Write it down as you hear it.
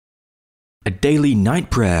a daily night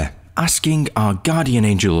prayer asking our guardian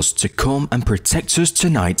angels to come and protect us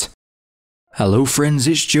tonight. Hello friends,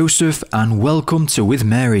 it's Joseph and welcome to With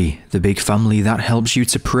Mary, the big family that helps you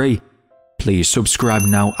to pray. Please subscribe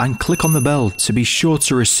now and click on the bell to be sure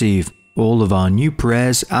to receive all of our new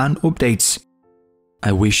prayers and updates.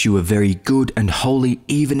 I wish you a very good and holy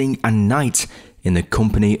evening and night in the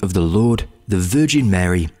company of the Lord, the Virgin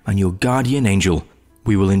Mary and your guardian angel.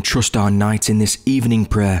 We will entrust our night in this evening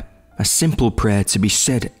prayer, a simple prayer to be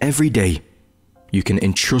said every day. You can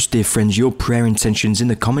entrust, dear friends, your prayer intentions in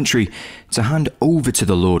the commentary to hand over to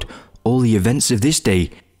the Lord all the events of this day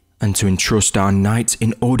and to entrust our night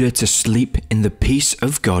in order to sleep in the peace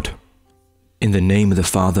of God. In the name of the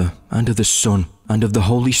Father, and of the Son, and of the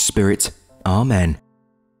Holy Spirit. Amen.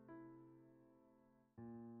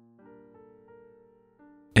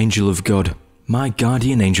 Angel of God, my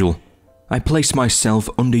guardian angel, I place myself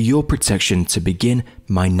under your protection to begin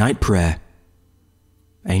my night prayer.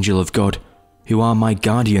 Angel of God, who are my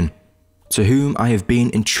guardian, to whom I have been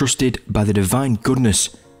entrusted by the divine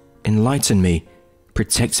goodness, enlighten me,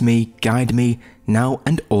 protect me, guide me, now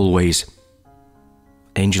and always.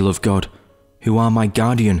 Angel of God, who are my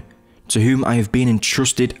guardian, to whom I have been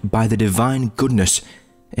entrusted by the divine goodness,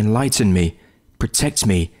 enlighten me, protect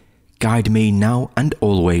me, guide me now and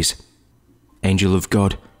always. Angel of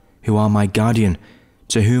God, who are my guardian,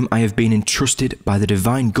 to whom I have been entrusted by the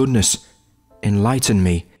divine goodness, enlighten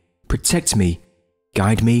me, protect me,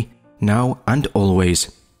 guide me now and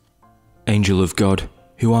always. Angel of God,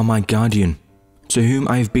 who are my guardian, to whom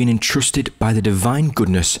I have been entrusted by the divine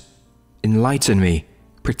goodness, enlighten me,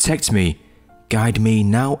 protect me, guide me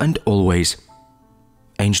now and always.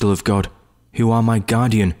 Angel of God, who are my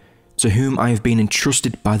guardian, to whom I have been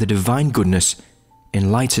entrusted by the divine goodness,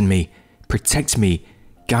 enlighten me, protect me,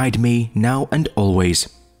 guide me now and always.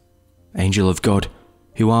 Angel of God,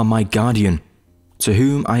 who are my guardian, to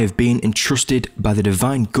whom I have been entrusted by the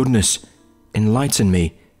divine goodness, enlighten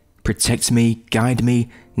me, protect me, guide me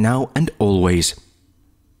now and always.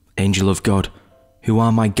 Angel of God, who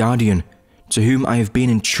are my guardian, to whom I have been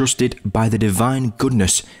entrusted by the divine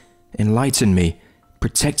goodness, enlighten me,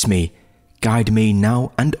 protect me, guide me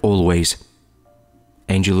now and always.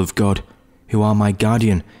 Angel of God, who are my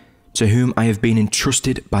guardian, to whom I have been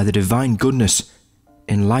entrusted by the divine goodness,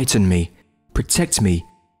 enlighten me, protect me,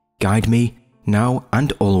 guide me now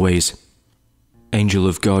and always. Angel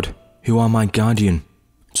of God, who are my guardian,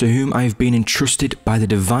 to whom I have been entrusted by the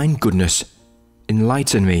divine goodness,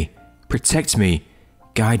 enlighten me, protect me,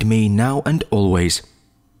 guide me now and always.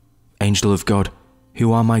 Angel of God,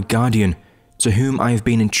 who are my guardian, to whom I have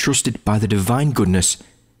been entrusted by the divine goodness,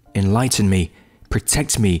 enlighten me,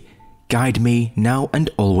 protect me, guide me now and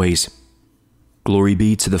always. Glory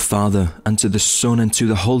be to the Father, and to the Son, and to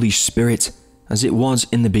the Holy Spirit, as it was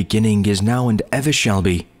in the beginning, is now, and ever shall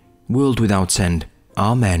be, world without end.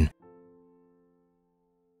 Amen.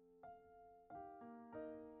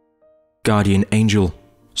 Guardian angel,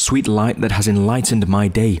 sweet light that has enlightened my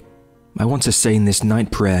day, I want to say in this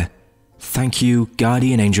night prayer, thank you,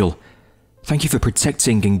 guardian angel. Thank you for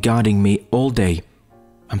protecting and guarding me all day,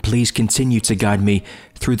 and please continue to guide me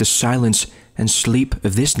through the silence and sleep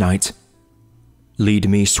of this night. Lead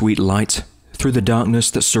me, sweet light, through the darkness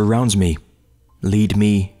that surrounds me. Lead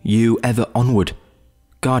me, you, ever onward.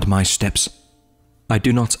 Guard my steps. I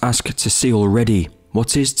do not ask to see already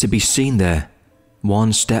what is to be seen there.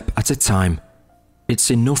 One step at a time. It's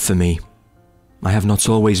enough for me. I have not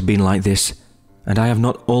always been like this, and I have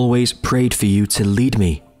not always prayed for you to lead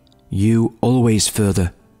me. You always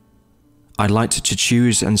further. I'd like to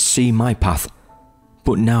choose and see my path,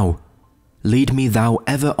 but now, lead me thou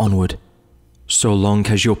ever onward. So long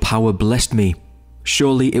has your power blessed me,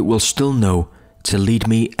 surely it will still know to lead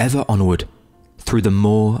me ever onward, through the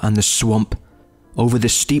moor and the swamp, over the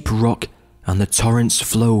steep rock and the torrent's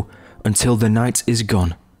flow, until the night is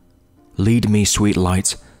gone. Lead me, sweet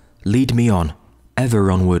light, lead me on, ever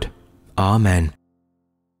onward. Amen.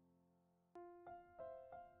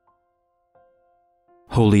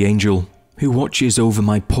 Holy angel, who watches over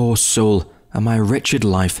my poor soul and my wretched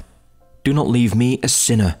life, do not leave me a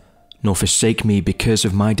sinner, nor forsake me because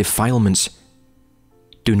of my defilements.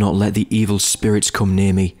 Do not let the evil spirits come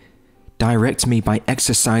near me. Direct me by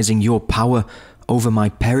exercising your power over my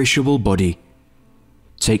perishable body.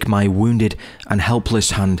 Take my wounded and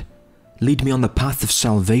helpless hand. Lead me on the path of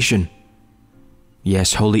salvation.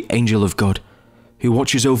 Yes, holy angel of God, who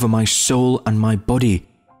watches over my soul and my body,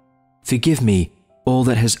 forgive me all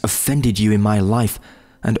that has offended you in my life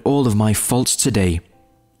and all of my faults today.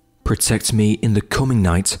 Protect me in the coming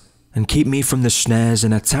night and keep me from the snares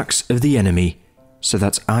and attacks of the enemy, so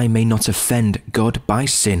that I may not offend God by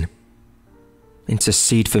sin.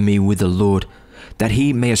 Intercede for me with the Lord, that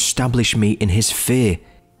he may establish me in his fear,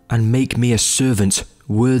 and make me a servant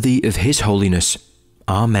worthy of his holiness.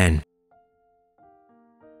 Amen.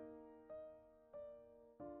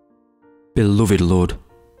 Beloved Lord,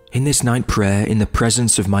 in this night prayer in the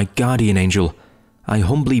presence of my guardian angel, I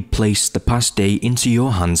humbly place the past day into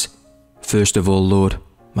your hands. First of all, Lord,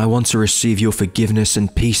 I want to receive your forgiveness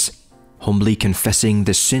and peace, humbly confessing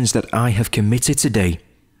the sins that I have committed today.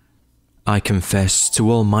 I confess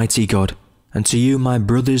to Almighty God and to you, my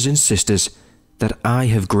brothers and sisters, that I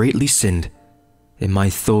have greatly sinned, in my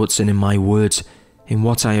thoughts and in my words, in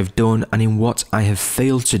what I have done and in what I have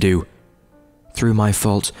failed to do. Through my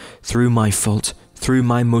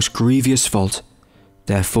most grievous fault.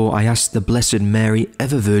 Therefore I ask the Blessed Mary,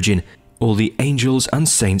 ever Virgin, all the angels and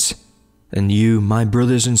saints, and you, my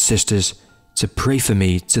brothers and sisters, to pray for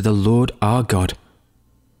me to the Lord our God.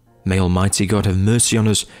 May Almighty God have mercy on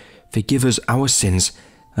us, forgive us our sins,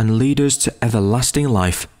 and lead us to everlasting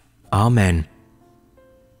life. Amen.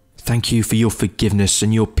 Thank you for your forgiveness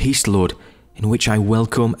and your peace, Lord, in which I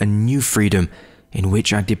welcome a new freedom, in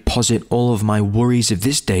which I deposit all of my worries of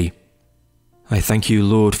this day. I thank you,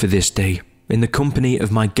 Lord, for this day, in the company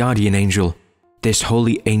of my guardian angel, this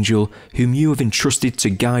holy angel whom you have entrusted to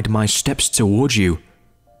guide my steps towards you,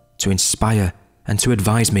 to inspire and to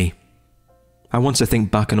advise me. I want to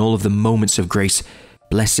think back on all of the moments of grace,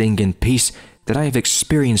 blessing and peace that I have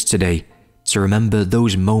experienced today, to remember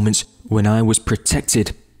those moments when I was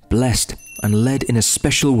protected, blessed, and led in a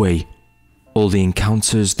special way. All the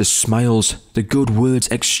encounters, the smiles, the good words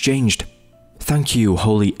exchanged. Thank you,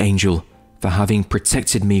 holy angel, for having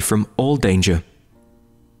protected me from all danger.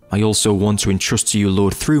 I also want to entrust to you,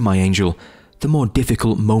 Lord, through my angel, the more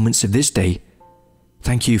difficult moments of this day.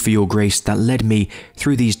 Thank you for your grace that led me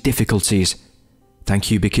through these difficulties.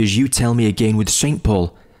 Thank you because you tell me again with St.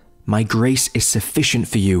 Paul, my grace is sufficient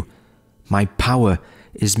for you. My power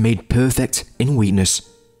is made perfect in weakness.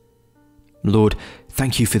 Lord,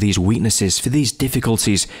 thank you for these weaknesses, for these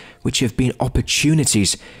difficulties, which have been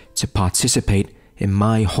opportunities to participate in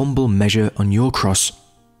my humble measure on your cross.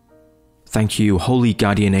 Thank you, holy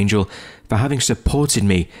guardian angel, for having supported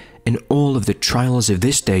me in all of the trials of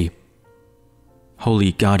this day.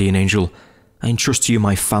 Holy guardian angel, I entrust to you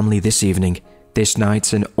my family this evening, this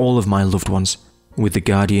night, and all of my loved ones. With the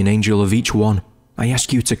guardian angel of each one, I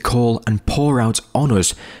ask you to call and pour out on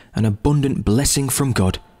us an abundant blessing from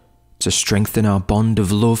God, to strengthen our bond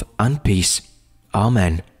of love and peace.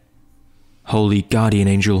 Amen. Holy guardian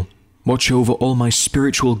angel, watch over all my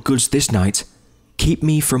spiritual goods this night. Keep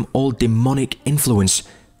me from all demonic influence,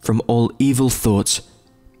 from all evil thoughts.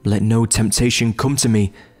 Let no temptation come to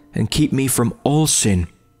me, and keep me from all sin.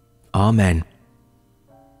 Amen.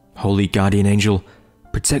 Holy guardian angel,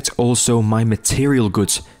 protect also my material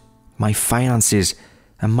goods, my finances,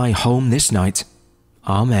 and my home this night.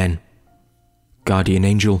 Amen. Guardian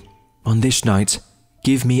angel, on this night,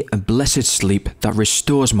 give me a blessed sleep that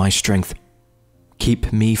restores my strength.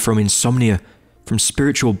 Keep me from insomnia, from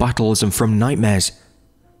spiritual battles, and from nightmares.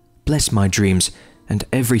 Bless my dreams and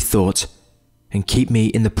every thought, and keep me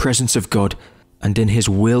in the presence of God and in His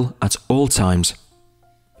will at all times.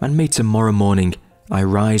 And may tomorrow morning I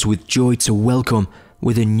rise with joy to welcome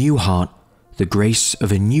with a new heart the grace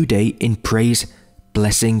of a new day in praise,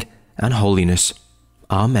 blessing, and holiness.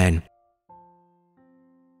 Amen.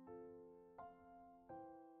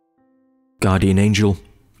 Guardian angel,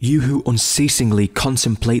 you who unceasingly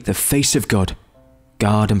contemplate the face of God,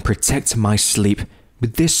 guard and protect my sleep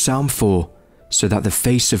with this Psalm 4, so that the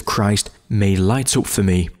face of Christ may light up for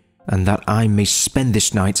me, and that I may spend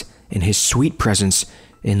this night in His sweet presence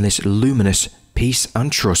in this luminous peace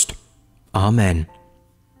and trust. Amen.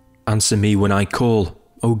 Answer me when I call,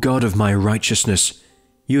 O God of my righteousness.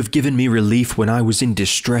 You have given me relief when I was in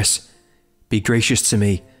distress. Be gracious to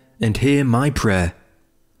me, and hear my prayer.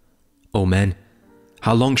 O men,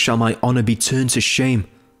 how long shall my honour be turned to shame?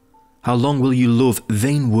 How long will you love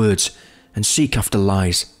vain words and seek after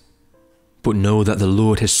lies? But know that the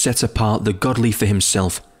Lord has set apart the godly for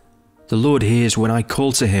Himself. The Lord hears when I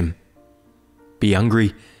call to Him. Be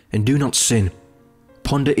angry and do not sin.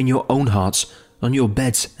 Ponder in your own hearts on your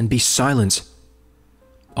beds and be silent.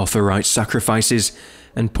 Offer right sacrifices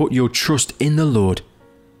and put your trust in the Lord.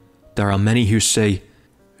 There are many who say,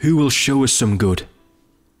 who will show us some good?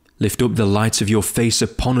 Lift up the light of your face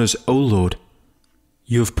upon us, O Lord.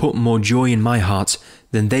 You have put more joy in my heart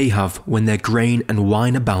than they have when their grain and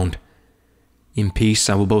wine abound. In peace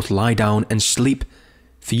I will both lie down and sleep,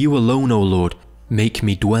 for you alone, O Lord, make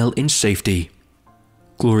me dwell in safety.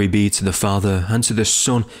 Glory be to the Father, and to the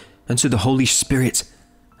Son, and to the Holy Spirit,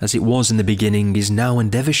 as it was in the beginning, is now,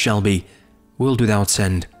 and ever shall be, world without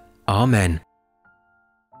end. Amen.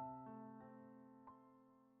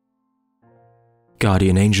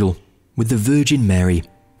 Guardian Angel, with the Virgin Mary,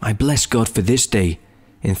 I bless God for this day,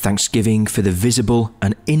 in thanksgiving for the visible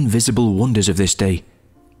and invisible wonders of this day.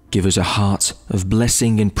 Give us a heart of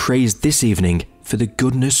blessing and praise this evening for the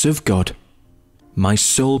goodness of God. My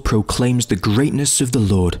soul proclaims the greatness of the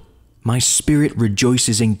Lord. My spirit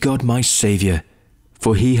rejoices in God my Saviour,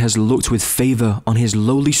 for he has looked with favour on his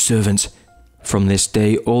lowly servant. From this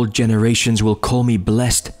day all generations will call me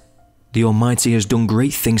blessed. The Almighty has done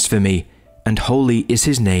great things for me, and holy is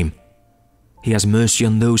his name. He has mercy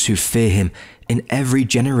on those who fear him in every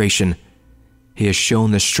generation. He has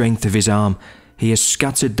shown the strength of his arm. He has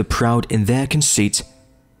scattered the proud in their conceit.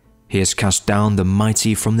 He has cast down the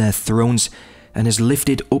mighty from their thrones and has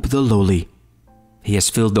lifted up the lowly. He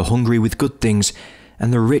has filled the hungry with good things,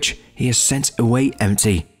 and the rich he has sent away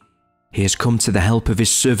empty. He has come to the help of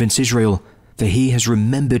his servant Israel, for he has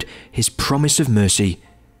remembered his promise of mercy,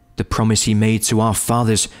 the promise he made to our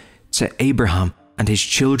fathers, to Abraham and his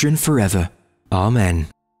children forever. Amen.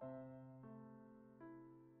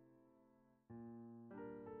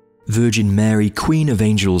 Virgin Mary, Queen of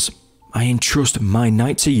Angels, I entrust my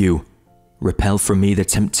night to you. Repel from me the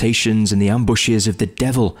temptations and the ambushes of the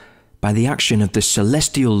devil by the action of the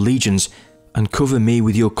celestial legions, and cover me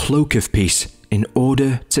with your cloak of peace, in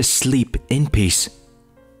order to sleep in peace.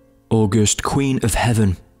 August Queen of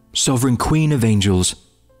Heaven, Sovereign Queen of Angels,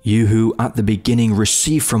 you who at the beginning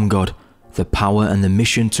received from God the power and the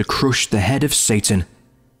mission to crush the head of Satan,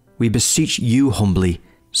 we beseech you humbly,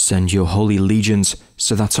 send your holy legions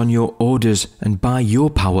so that on your orders and by your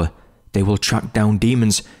power they will track down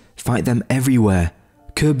demons, fight them everywhere,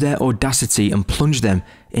 curb their audacity and plunge them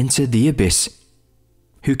into the abyss.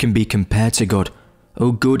 Who can be compared to God,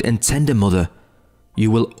 O good and tender Mother? You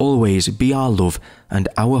will always be our love and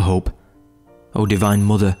our hope. O Divine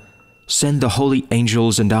Mother, send the holy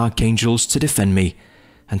angels and archangels to defend me,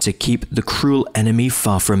 and to keep the cruel enemy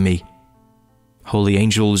far from me. Holy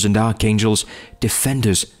angels and archangels, defend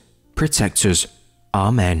us, protect us.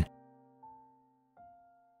 Amen.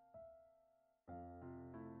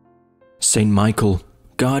 Saint Michael,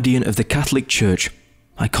 guardian of the Catholic Church,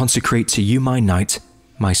 I consecrate to you my night,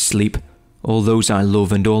 my sleep, all those I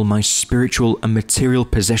love and all my spiritual and material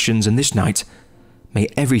possessions in this night. May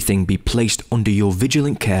everything be placed under your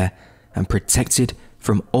vigilant care and protected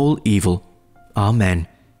from all evil. Amen.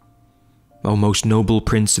 O most noble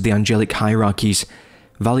Prince of the angelic hierarchies,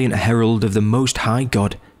 valiant herald of the Most High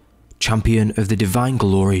God, champion of the divine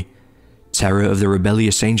glory, terror of the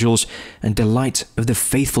rebellious angels, and delight of the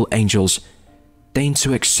faithful angels, deign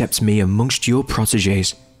to accept me amongst your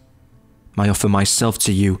protégés. I offer myself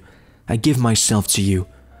to you, I give myself to you,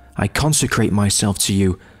 I consecrate myself to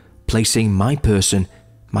you, placing my person,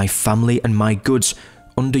 my family and my goods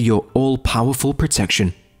under your all-powerful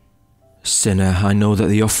protection. Sinner, I know that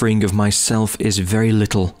the offering of myself is very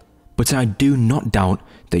little, but I do not doubt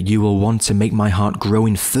that you will want to make my heart grow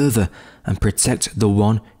in fervour and protect the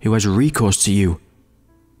one who has recourse to you.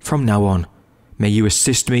 From now on, may you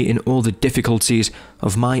assist me in all the difficulties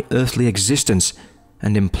of my earthly existence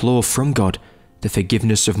and implore from God the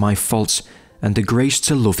forgiveness of my faults and the grace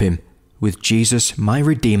to love him, with Jesus my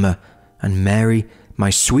Redeemer and Mary my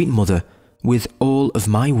sweet Mother, with all of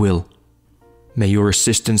my will. May your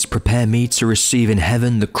assistance prepare me to receive in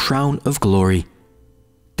heaven the crown of glory.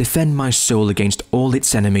 Defend my soul against all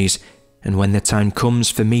its enemies, and when the time comes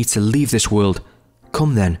for me to leave this world,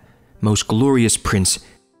 come then, most glorious Prince,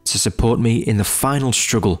 to support me in the final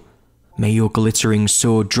struggle. May your glittering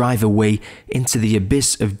sword drive away into the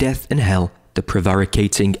abyss of death and hell the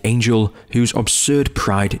prevaricating angel whose absurd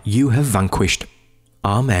pride you have vanquished.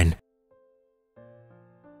 Amen.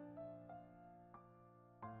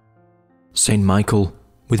 Saint Michael,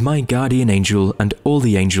 with my guardian angel and all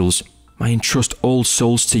the angels, I entrust all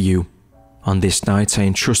souls to you. On this night I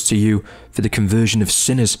entrust to you for the conversion of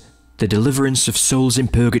sinners, the deliverance of souls in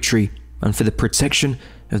purgatory, and for the protection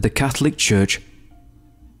of the Catholic Church.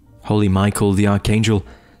 Holy Michael the Archangel,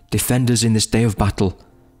 defend us in this day of battle.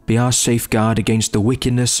 Be our safeguard against the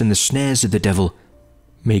wickedness and the snares of the devil.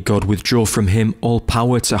 May God withdraw from him all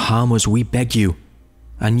power to harm us, we beg you.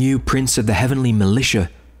 And you, Prince of the heavenly militia,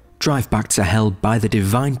 drive back to hell by the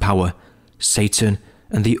divine power Satan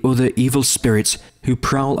and the other evil spirits who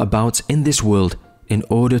prowl about in this world in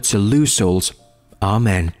order to lose souls.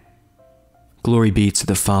 Amen. Glory be to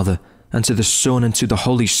the Father, and to the Son, and to the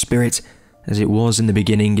Holy Spirit, as it was in the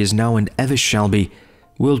beginning, is now, and ever shall be,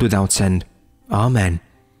 world without end. Amen.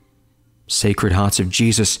 Sacred Heart of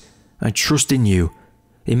Jesus, I trust in you.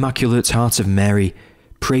 Immaculate Heart of Mary,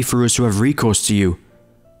 pray for us who have recourse to you.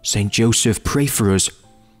 Saint Joseph, pray for us.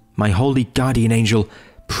 My holy guardian angel,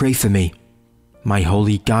 pray for me. My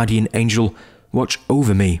holy guardian angel, watch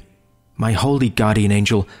over me. My holy guardian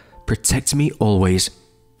angel, protect me always.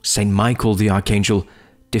 Saint Michael the Archangel,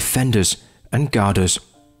 defend us and guard us.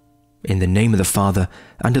 In the name of the Father,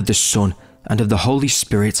 and of the Son, and of the Holy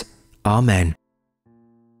Spirit. Amen.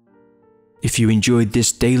 If you enjoyed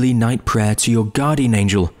this daily night prayer to your guardian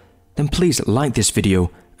angel, then please like this video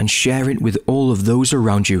and share it with all of those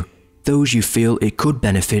around you, those you feel it could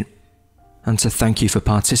benefit. And to thank you for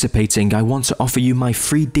participating, I want to offer you my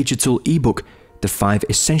free digital ebook, The 5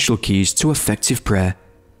 Essential Keys to Effective Prayer.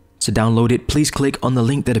 To download it, please click on the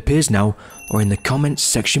link that appears now or in the comments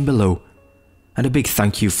section below. And a big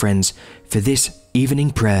thank you, friends, for this evening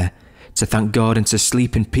prayer, to thank God and to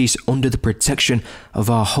sleep in peace under the protection of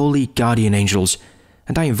our holy guardian angels.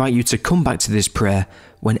 And I invite you to come back to this prayer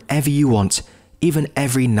whenever you want, even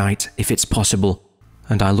every night if it's possible.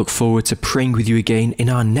 And I look forward to praying with you again in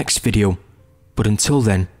our next video. But until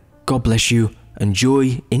then, God bless you and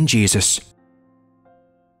joy in Jesus.